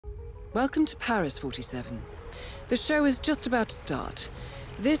Welcome to Paris, 47. The show is just about to start.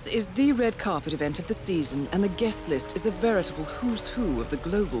 This is the red carpet event of the season, and the guest list is a veritable who's who of the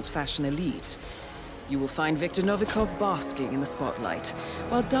global fashion elite. You will find Viktor Novikov basking in the spotlight,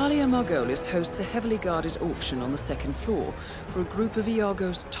 while Dalia Margolis hosts the heavily guarded auction on the second floor for a group of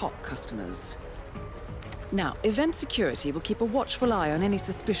Iago's top customers. Now, event security will keep a watchful eye on any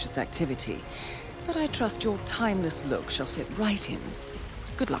suspicious activity, but I trust your timeless look shall fit right in.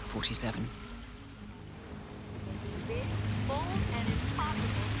 Good luck, 47.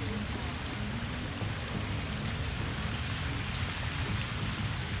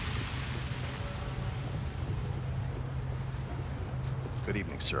 Good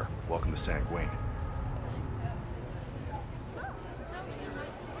evening, sir. Welcome to Sanguine.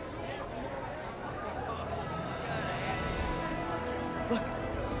 Look.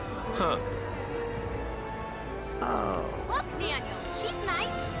 Huh. Oh. Look, Daniel. She's nice.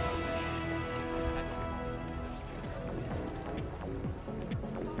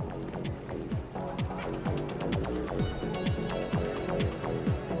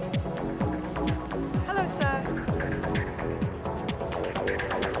 Hello, sir.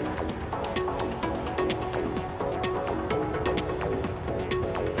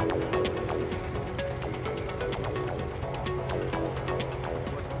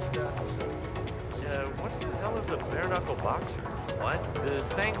 What the hell is a bare-knuckle boxer? What? The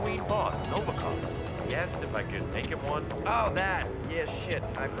Sanguine boss, Novikov. He asked if I could make him one. Oh, that! Yeah, shit,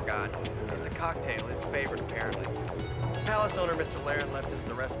 I forgot. It's a cocktail, his favorite, apparently. Palace owner, Mr. Laren, left us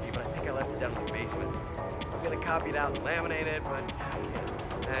the recipe, but I think I left it down in the basement. I was gonna copy it out and laminate it, but I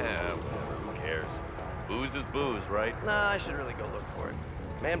can't. Who cares? Booze is booze, right? Nah, I should really go look for it.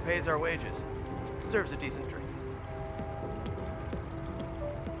 Man pays our wages. Deserves a decent drink.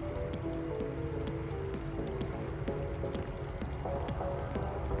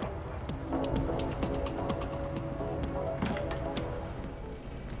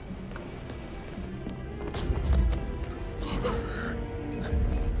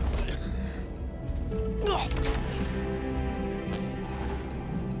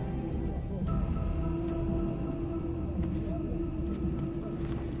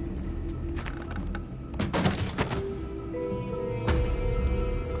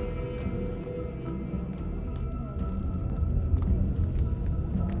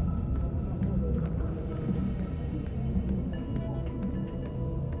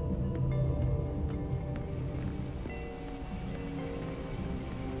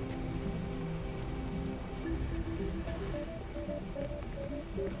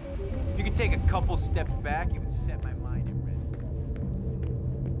 If you could take a couple steps back, you would set my mind at rest.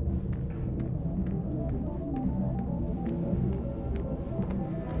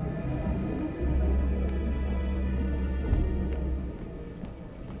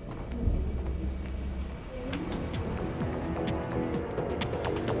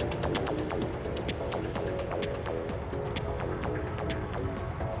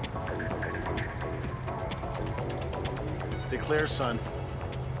 Stay clear, son.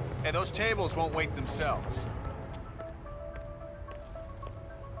 Hey, those tables won't wait themselves.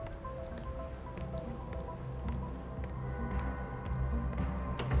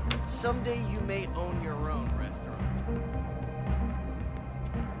 Someday you may own your own restaurant.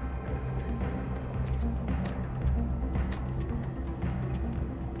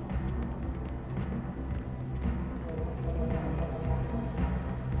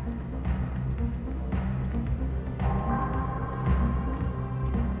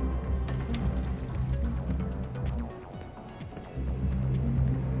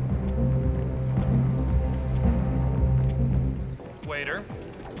 Waiter.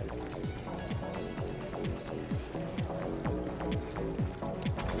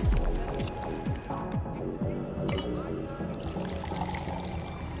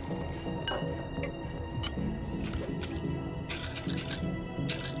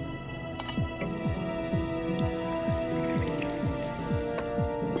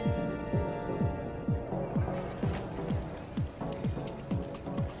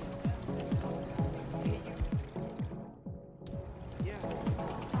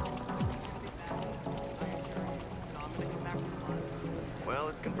 Well,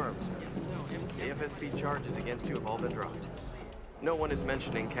 it's confirmed, sir. The FSB charges against you have all been dropped. No one is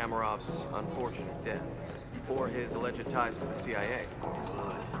mentioning Kamarov's unfortunate death, or his alleged ties to the CIA.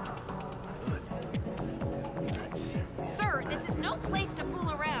 Sir, this is no place to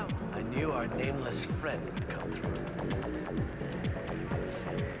fool around. I knew our nameless friend would come through.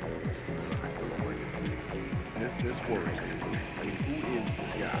 This worries me. I mean, who is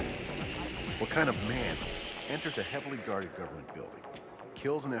this guy? What kind of man enters a heavily guarded government building,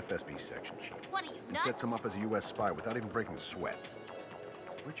 kills an FSB section chief. What are you, And nuts? sets him up as a U.S. spy without even breaking a sweat.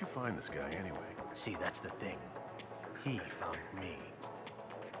 Where'd you find this guy, anyway? See, that's the thing. He found me.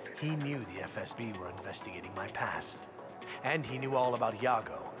 He knew the FSB were investigating my past. And he knew all about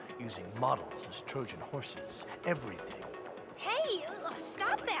Iago, using models as Trojan horses, everything. Hey,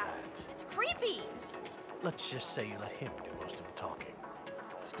 stop that. It's creepy. Let's just say you let him do most of the talking.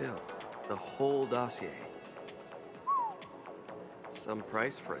 Still, the whole dossier. Some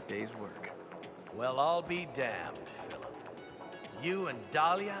price for a day's work. Well, I'll be damned, Philip. You and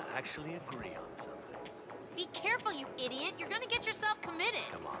Dahlia actually agree on something. Be careful, you idiot. You're gonna get yourself committed.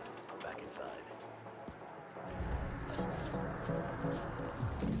 Come on, back inside.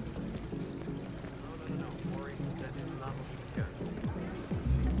 No, Corey, that is not what we discussed.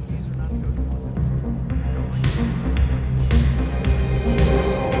 These are not negotiable.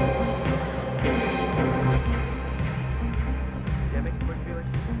 Yeah, make it quick, Felix.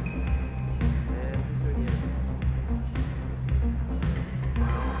 And who's doing the interview?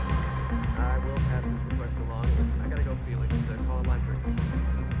 I will pass this request along. Listen, I gotta go, Felix. Call on line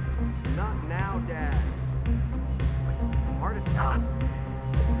 3. Not now, Dad. Like, heart attack.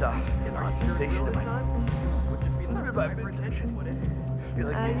 It's an odd sensation in my... Would just be Not about hypertension, would it? feel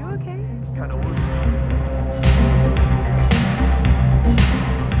like Are you okay? kind of would.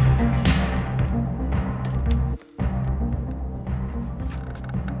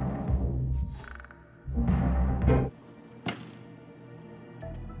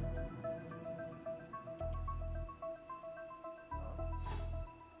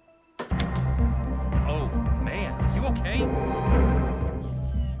 Oh, man, you okay?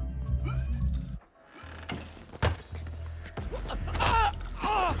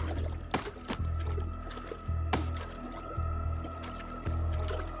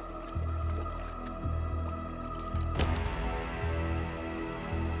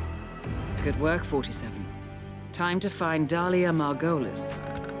 Good work, 47. Time to find Dahlia Margolis.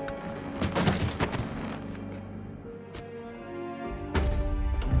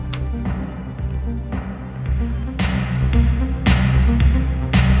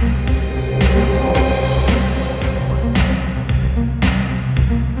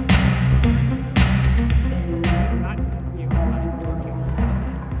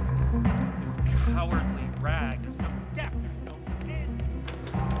 This cowardly rag. There's no depth, there's no end.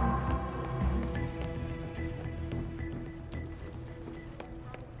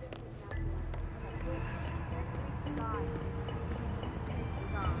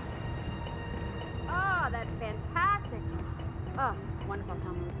 Oh, that's fantastic. Oh, wonderful,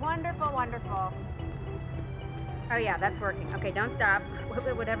 Tom. Wonderful, wonderful. Oh yeah, that's working. Okay, don't stop.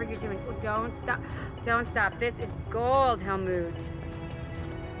 Whatever you're doing, don't stop. Don't stop. This is gold, Helmut.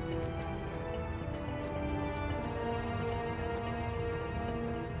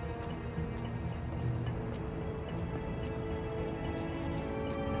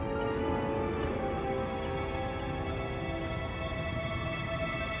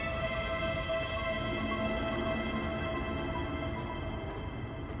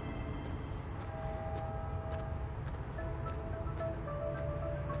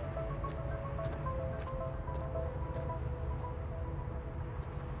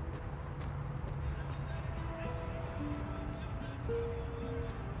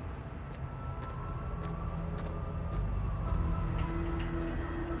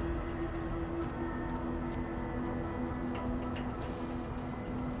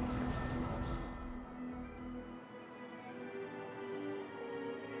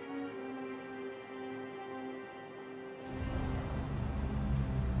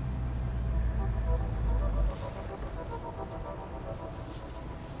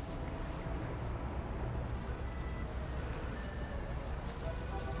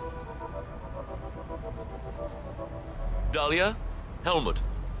 Dahlia? Helmut?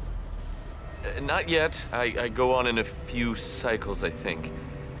 Not yet. I go on in a few cycles, I think.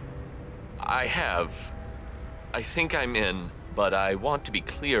 I think I'm in, but I want to be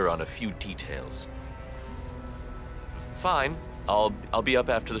clear on a few details. Fine. I'll be up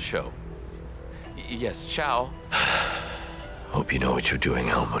after the show. Yes, ciao. Hope you know what you're doing,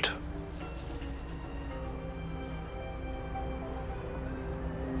 Helmut.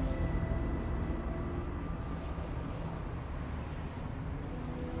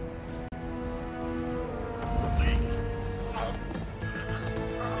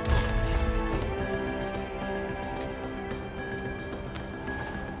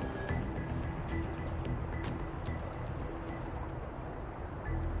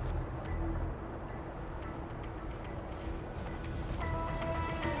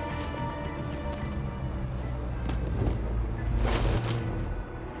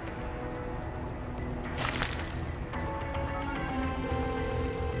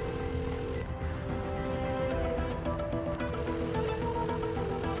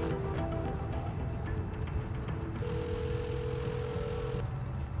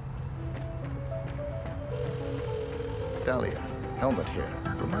 Dahlia, Helmut here.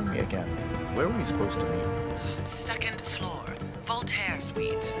 Remind me again, where were we supposed to meet? Second floor, Voltaire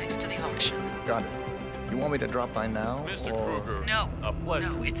Suite, next to the auction. Got it. You want me to drop by now? Mr. or... Kruger. No. A pleasure.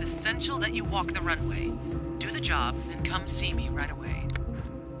 No, it's essential that you walk the runway. Do the job, then come see me right away.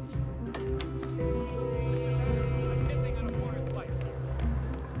 You're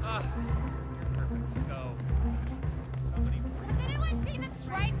perfect. Go. Somebody. Has anyone seen the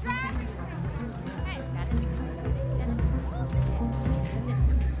striped dress? Hey,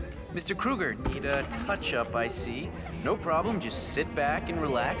 Mr. Kruger, need a touch-up, I see. No problem, just sit back and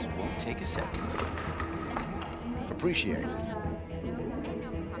relax. Won't take a second. Appreciate it.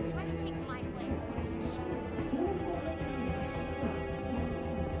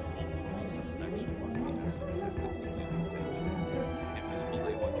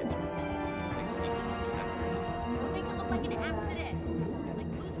 Make it look like an accident. Like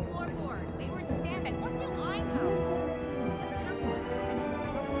loose floorboard, wayward sandbag. What do I know?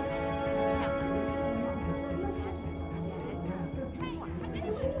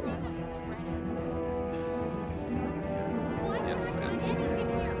 Yes, ma'am.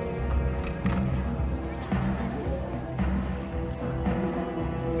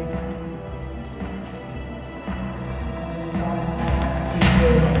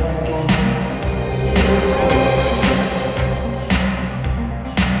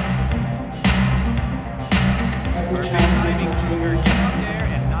 Perfect timing, Kruger. Get out there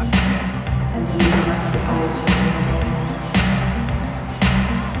and knock it down.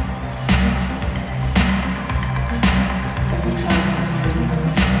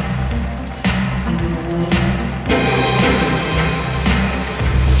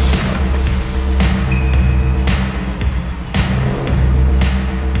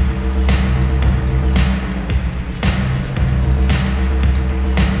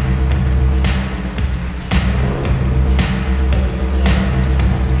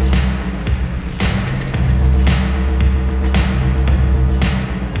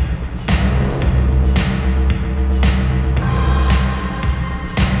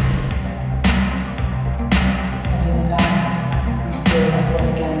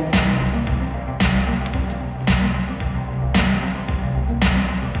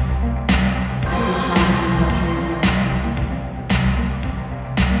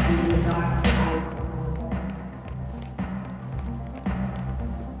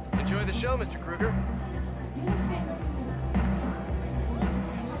 Enjoy the show, Mr. Kruger.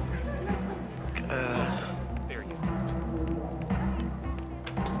 There you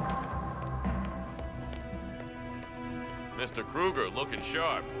Mr. Kruger, looking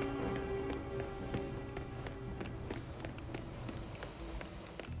sharp.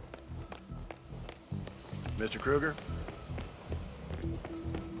 Mr. Kruger?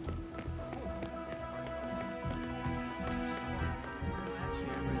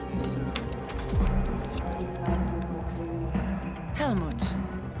 Helmut,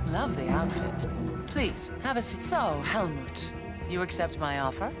 love the outfit. Please, have a seat. So, Helmut, you accept my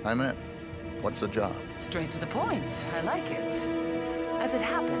offer? I'm in. What's the job? Straight to the point. I like it. As it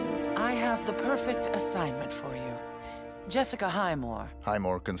happens, I have the perfect assignment for you. Jessica Highmore.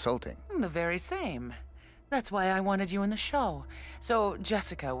 Highmore Consulting. The very same. That's why I wanted you in the show, so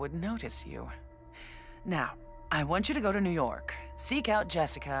Jessica would notice you. Now, I want you to go to New York, seek out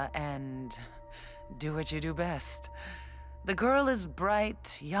Jessica, and do what you do best. The girl is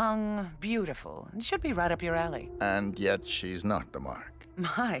bright, young, beautiful, and should be right up your alley. And yet she's not the mark.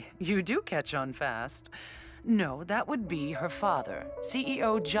 My, you do catch on fast. No, that would be her father,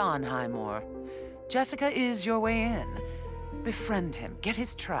 CEO John Highmore. Jessica is your way in. Befriend him, get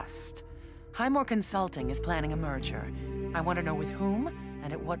his trust. Highmore Consulting is planning a merger. I want to know with whom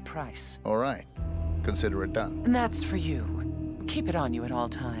and at what price. All right. Consider it done. And that's for you. Keep it on you at all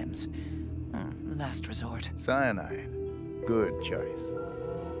times. Last resort. Cyanide. Good choice.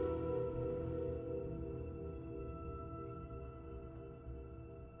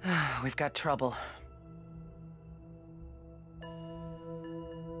 We've got trouble.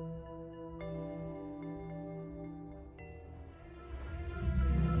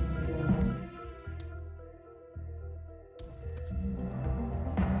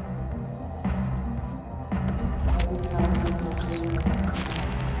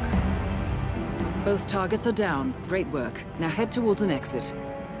 Both targets are down. Great work. Now head towards an exit.